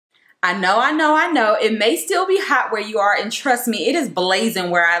I know. It may still be hot where you are, and trust me, it is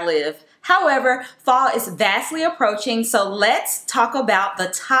blazing where I live. However, fall is vastly approaching, so let's talk about the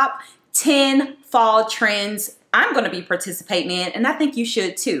top 10 fall trends I'm going to be participating in, and I think you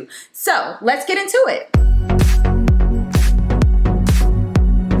should too. So let's get into it.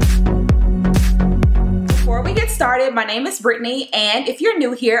 Before we get started, my name is Brittany, and if you're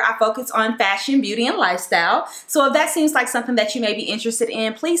new here, I focus on fashion, beauty, and lifestyle. So if that seems like something that you may be interested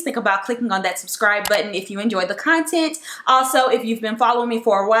in, please think about clicking on that subscribe button if you enjoy the content. Also, if you've been following me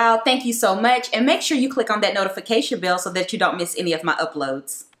for a while, thank you so much, and make sure you click on that notification bell so that you don't miss any of my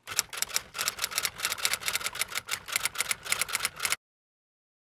uploads.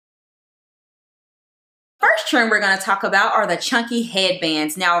 First trend we're going to talk about are the chunky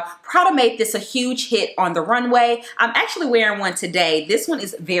headbands. Now, Prada made this a huge hit on the runway. I'm actually wearing one today. This one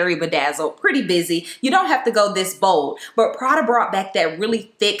is very bedazzled, pretty busy. You don't have to go this bold, but Prada brought back that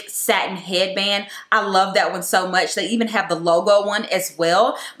really thick satin headband. I love that one so much. They even have the logo one as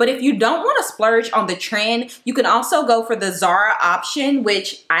well. But if you don't want to splurge on the trend, you can also go for the Zara option,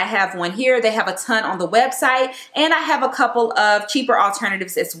 which I have one here. They have a ton on the website, and I have a couple of cheaper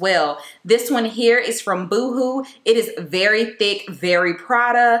alternatives as well. This one here is from Boohoo. It is very thick, very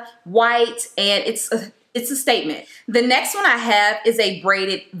Prada, white, and it's a statement. The next one I have is a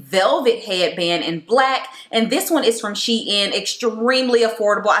braided velvet headband in black, and this one is from Shein, extremely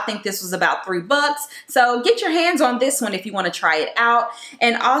affordable. I think this was about $3, so get your hands on this one if you want to try it out.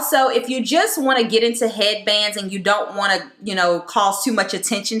 And also, if you just want to get into headbands and you don't want to, you know, cause too much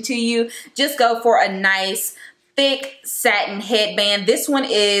attention to you, just go for a nice thick satin headband. This one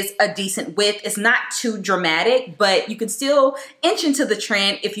is a decent width. It's not too dramatic, but you can still inch into the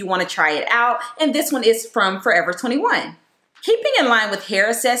trend if you want to try it out. And this one is from Forever 21. Keeping in line with hair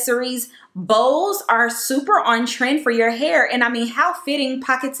accessories, bows are super on trend for your hair. And I mean, how fitting,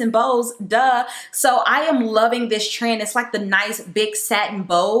 pockets and bows, duh. So I am loving this trend. It's like the nice big satin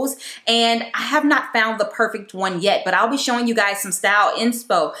bows, and I have not found the perfect one yet, but I'll be showing you guys some style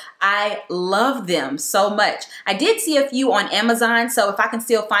inspo. I love them so much. I did see a few on Amazon, so if I can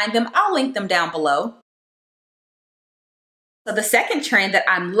still find them, I'll link them down below. So the second trend that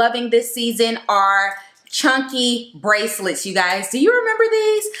I'm loving this season are chunky bracelets, you guys. Do you remember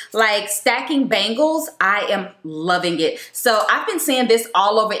these? Like stacking bangles? I am loving it. So I've been seeing this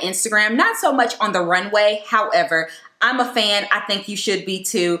all over Instagram, not so much on the runway. However, I'm a fan. I think you should be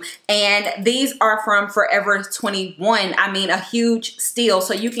too. And these are from Forever 21. I mean, a huge steal.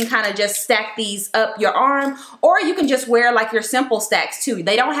 So you can kind of just stack these up your arm, or you can just wear like your simple stacks too.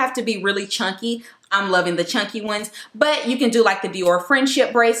 They don't have to be really chunky. I'm loving the chunky ones, but you can do like the Dior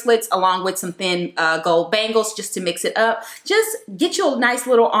friendship bracelets along with some thin gold bangles just to mix it up. Just get you a nice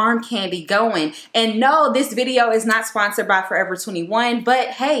little arm candy going. And no, this video is not sponsored by Forever 21, but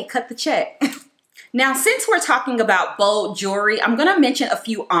hey, cut the check. Now, since we're talking about bold jewelry, I'm going to mention a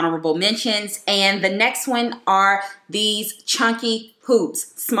few honorable mentions, and the next one are these chunky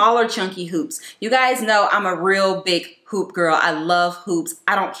hoops, smaller chunky hoops. You guys know I'm a real big hoop girl. I love hoops.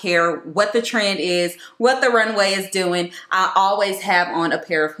 I don't care what the trend is, what the runway is doing. I always have on a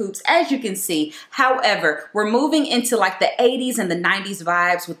pair of hoops, as you can see. However, we're moving into like the 80s and the 90s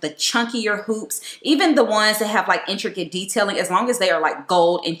vibes with the chunkier hoops, even the ones that have like intricate detailing, as long as they are like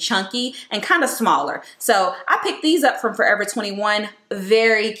gold and chunky and kind of smaller. So I picked these up from Forever 21.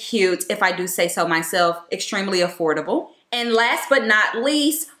 Very cute, if I do say so myself. Extremely affordable. And last but not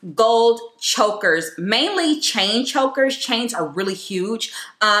least, gold chokers, mainly chain chokers. Chains are really huge.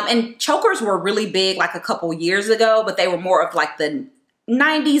 And chokers were really big like a couple years ago, but they were more of like the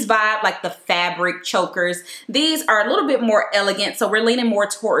 90s vibe, like the fabric chokers. These are a little bit more elegant, so we're leaning more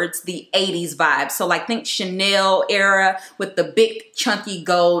towards the 80s vibe. So like think Chanel era with the big chunky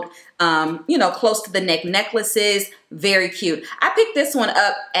gold, you know, close to the neck necklaces. Very cute. I picked this one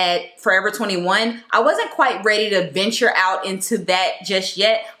up at Forever 21. I wasn't quite ready to venture out into that just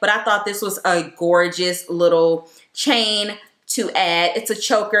yet, but I thought this was a gorgeous little chain to add. It's a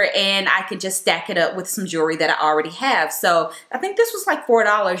choker, and I can just stack it up with some jewelry that I already have. So I think this was like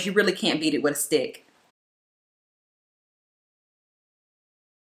 $4. You really can't beat it with a stick.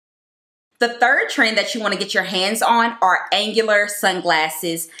 The third trend that you want to get your hands on are angular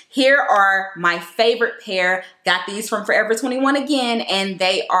sunglasses. Here are my favorite pair. Got these from Forever 21 again, and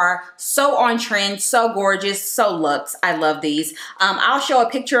they are so on trend, so gorgeous, so luxe. I love these. I'll show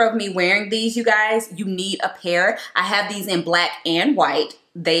a picture of me wearing these, you guys. You need a pair. I have these in black and white.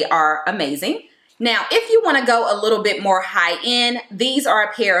 They are amazing. Now, if you want to go a little bit more high end, these are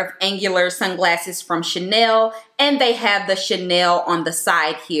a pair of angular sunglasses from Chanel, and they have the Chanel on the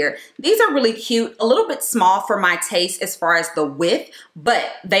side here. These are really cute, a little bit small for my taste as far as the width,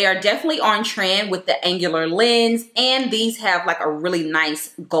 but they are definitely on trend with the angular lens, and these have like a really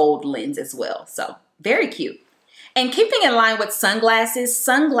nice gold lens as well. So very cute. And keeping in line with sunglasses,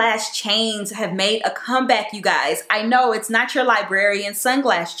 Sunglass Chains have made a comeback, you guys. I know it's not your librarian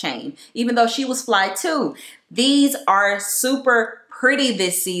sunglass chain, even though she was fly too. These are super pretty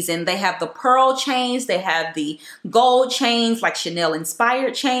this season. They have the pearl chains, they have the gold chains, like Chanel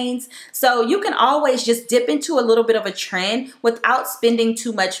inspired chains. So you can always just dip into a little bit of a trend without spending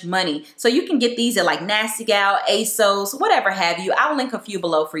too much money. So you can get these at like Nasty Gal, ASOS, whatever have you. I'll link a few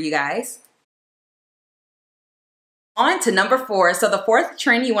below for you guys. On to number 4. So the fourth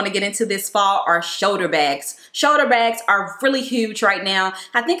trend you want to get into this fall are shoulder bags. Shoulder bags are really huge right now.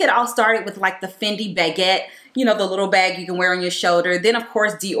 I think it all started with like the Fendi baguette, you know, the little bag you can wear on your shoulder. Then of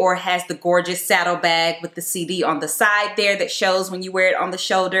course Dior has the gorgeous saddle bag with the CD on the side there that shows when you wear it on the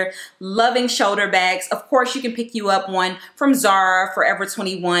shoulder. Loving shoulder bags. Of course you can pick you up one from Zara, Forever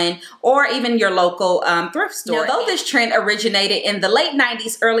 21, or even your local thrift store. Now, though this trend originated in the late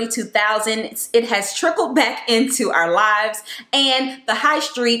 90s, early 2000s, it has trickled back into our lives, and the high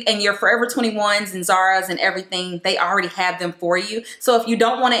street and your Forever 21s and Zara's and everything, they already have them for you. So if you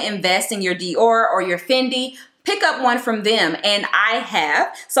don't want to invest in your Dior or your Fendi, pick up one from them, and I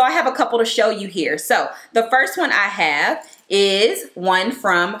have. So I have a couple to show you here. So the first one I have is one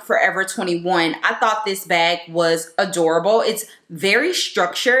from Forever 21. I thought this bag was adorable. It's very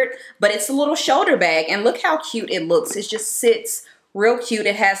structured, but it's a little shoulder bag, and look how cute it looks. It just sits real cute.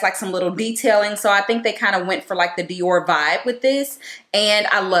 It has like some little detailing, so I think they kind of went for like the Dior vibe with this, and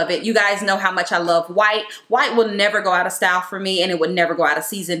I love it. You guys know how much I love white. White will never go out of style for me, and it would never go out of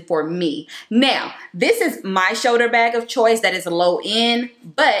season for me. Now, this is my shoulder bag of choice that is low end,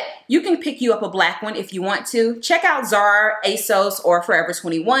 but you can pick you up a black one if you want to. Check out Zara, ASOS, or Forever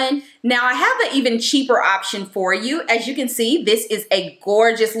 21. Now, I have an even cheaper option for you. As you can see, this is a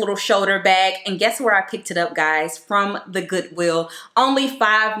gorgeous little shoulder bag, and guess where I picked it up, guys? From the Goodwill. Only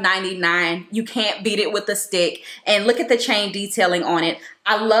 $5.99. You can't beat it with a stick, and look at the chain detailing on it.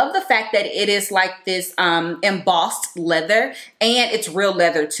 I love the fact that it is like this embossed leather, and it's real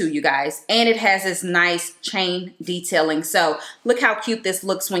leather too, you guys, and it has this nice chain detailing. So look how cute this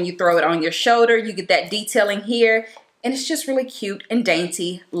looks when you throw it on your shoulder. You get that detailing here, and it's just really cute and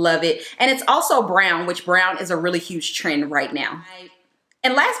dainty. Love it. And it's also brown, which brown is a really huge trend right now.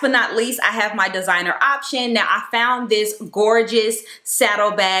 And last but not least, I have my designer option. Now, I found this gorgeous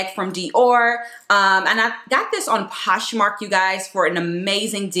saddle bag from Dior, and I got this on Poshmark, you guys, for an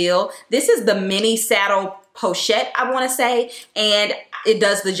amazing deal. This is the mini saddle pochette, I want to say, and it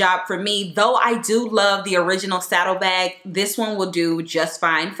does the job for me. Though I do love the original saddle bag, this one will do just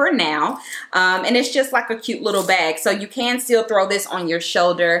fine for now. And it's just like a cute little bag, so you can still throw this on your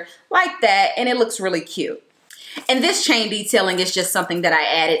shoulder like that, and it looks really cute. And this chain detailing is just something that I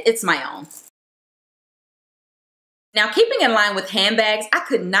added. It's my own. Now, keeping in line with handbags, I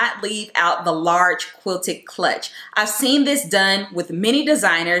could not leave out the large quilted clutch. I've seen this done with many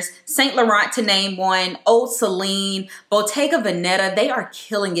designers, Saint Laurent to name one, Old Celine, Bottega Veneta. They are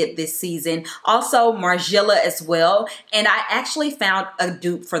killing it this season. Also Margiela as well. And I actually found a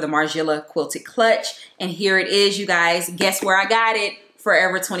dupe for the Margiela quilted clutch. And here it is, you guys. Guess where I got it?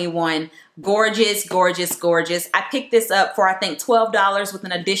 Forever 21. Gorgeous, gorgeous, gorgeous. I picked this up for I think $12 with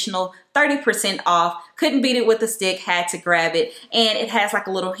an additional 30% off. Couldn't beat it with a stick, had to grab it. And it has like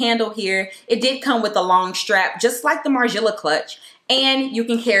a little handle here. It did come with a long strap, just like the Margiela clutch. And you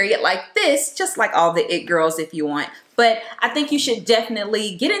can carry it like this, just like all the it girls if you want. But I think you should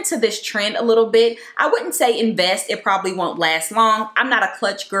definitely get into this trend a little bit. I wouldn't say invest, it probably won't last long. I'm not a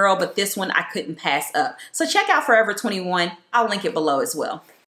clutch girl, but this one I couldn't pass up. So check out Forever 21. I'll link it below as well.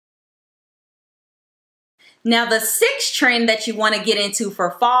 Now, the sixth trend that you want to get into for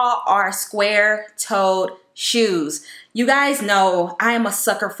fall are square-toed shoes. You guys know I am a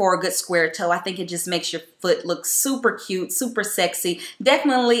sucker for a good square toe. I think it just makes your foot look super cute, super sexy.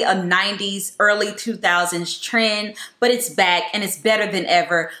 Definitely a 90s, early 2000s trend, but it's back and it's better than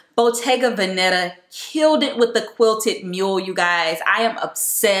ever. Bottega Veneta killed it with the quilted mule, you guys. I am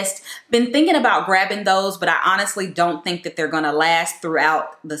obsessed. Been thinking about grabbing those, but I honestly don't think that they're gonna last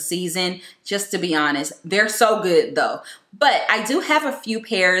throughout the season, just to be honest. They're so good though. But I do have a few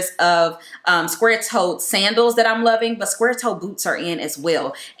pairs of square-toed sandals that I'm loving, but square-toe boots are in as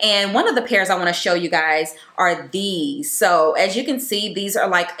well. And one of the pairs I want to show you guys are these. So as you can see, these are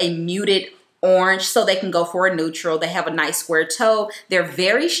like a muted orange, so they can go for a neutral. They have a nice square toe. They're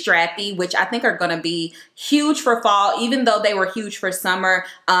very strappy, which I think are going to be huge for fall, even though they were huge for summer.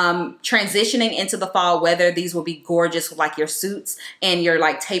 Transitioning into the fall weather, these will be gorgeous with like your suits and your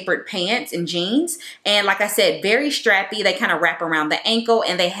like tapered pants and jeans. And like I said, very strappy. They kind of wrap around the ankle,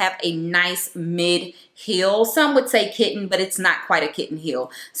 and they have a nice mid heel. Some would say kitten, but it's not quite a kitten heel.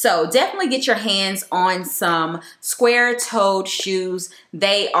 So definitely get your hands on some square-toed shoes.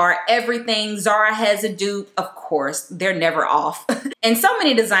 They are everything. Zara has a dupe, of course. They're never off. And so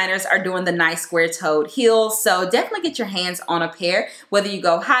many designers are doing the nice square-toed heels. So definitely get your hands on a pair, whether you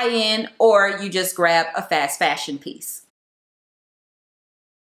go high-end or you just grab a fast fashion piece.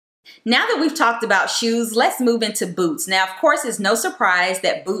 Now that we've talked about shoes, let's move into boots. Now, of course, it's no surprise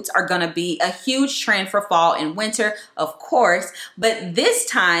that boots are going to be a huge trend for fall and winter, of course, but this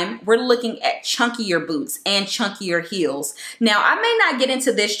time we're looking at chunkier boots and chunkier heels. Now, I may not get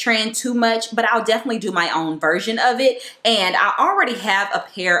into this trend too much, but I'll definitely do my own version of it, and I already have a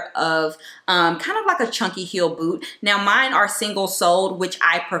pair of kind of like a chunky heel boot. Now, mine are single soled, which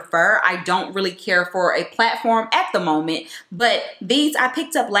I prefer. I don't really care for a platform at the moment, but these I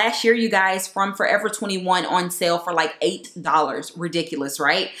picked up last year, you guys, from Forever 21 on sale for like $8. Ridiculous,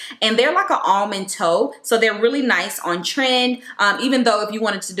 right? And they're like an almond toe, so they're really nice on trend. Even though if you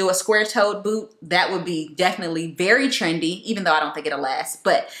wanted to do a square-toed boot, that would be definitely very trendy, even though I don't think it'll last.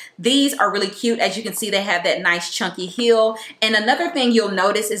 But these are really cute. As you can see, they have that nice chunky heel. And another thing you'll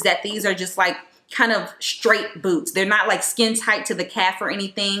notice is that these are just like kind of straight boots. They're not like skin tight to the calf or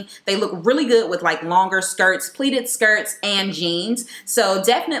anything. They look really good with like longer skirts, pleated skirts, and jeans. So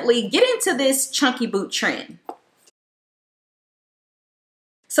definitely get into this chunky boot trend.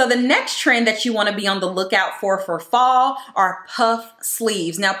 So the next trend that you want to be on the lookout for fall are puff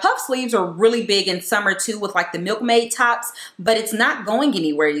sleeves. Now, puff sleeves are really big in summer too with like the milkmaid tops, but it's not going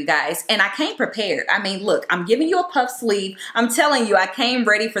anywhere, you guys. And I came prepared. I mean, look, I'm giving you a puff sleeve. I'm telling you, I came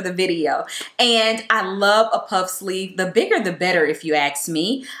ready for the video. And I love a puff sleeve. The bigger, the better, if you ask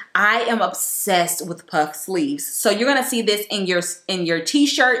me. I am obsessed with puff sleeves. So you're going to see this in your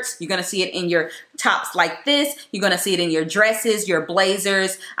t-shirts. You're going to see it in your tops like this. You're going to see it in your dresses, your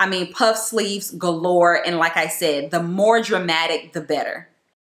blazers. I mean, puff sleeves galore. And like I said, the more dramatic, the better.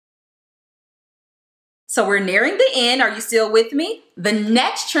 So we're nearing the end. Are you still with me? The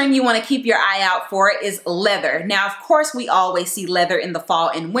next trend you want to keep your eye out for is leather. Now, of course, we always see leather in the fall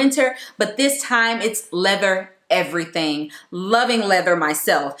and winter, but this time it's leather everything. Loving leather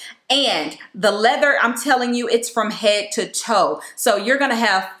myself. And the leather, I'm telling you, it's from head to toe. So you're going to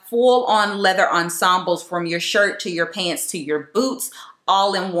have full on leather ensembles from your shirt to your pants to your boots,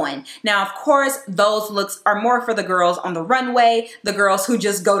 all in one. Now, of course, those looks are more for the girls on the runway, the girls who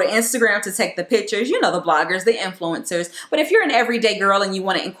just go to Instagram to take the pictures, you know, the bloggers, the influencers. But if you're an everyday girl and you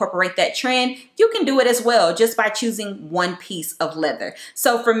want to incorporate that trend, you can do it as well just by choosing one piece of leather.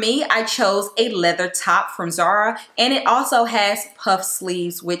 So for me, I chose a leather top from Zara, and it also has puff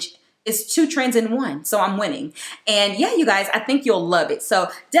sleeves, which is two trends in one. So I'm winning. And yeah, you guys, I think you'll love it. So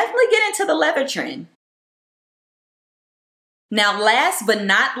definitely get into the leather trend. Now, last but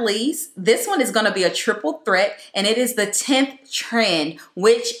not least, this one is going to be a triple threat, and it is the 10th trend,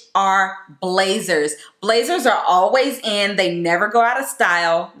 which are blazers. Blazers are always in. They never go out of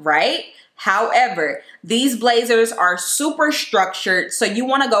style, right? However, these blazers are super structured, so you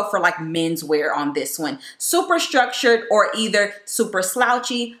want to go for like menswear on this one. Super structured or either super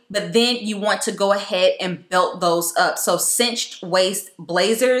slouchy, but then you want to go ahead and belt those up. So cinched waist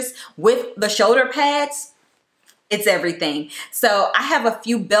blazers with the shoulder pads. It's everything. So I have a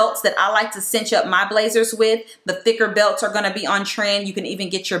few belts that I like to cinch up my blazers with. The thicker belts are going to be on trend. You can even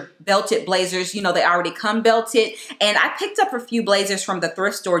get your belted blazers. You know, they already come belted. And I picked up a few blazers from the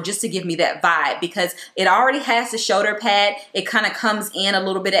thrift store just to give me that vibe because it already has the shoulder pad. It kind of comes in a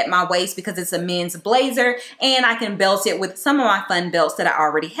little bit at my waist because it's a men's blazer. And I can belt it with some of my fun belts that I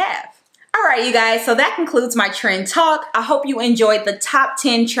already have. All right, you guys, so that concludes my trend talk. I hope you enjoyed the top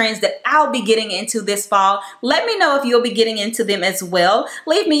 10 trends that I'll be getting into this fall. Let me know if you'll be getting into them as well.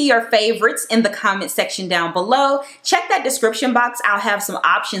 Leave me your favorites in the comment section down below. Check that description box. I'll have some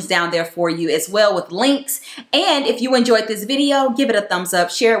options down there for you as well with links. And if you enjoyed this video, give it a thumbs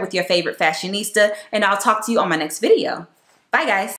up, share it with your favorite fashionista, and I'll talk to you on my next video. Bye, guys.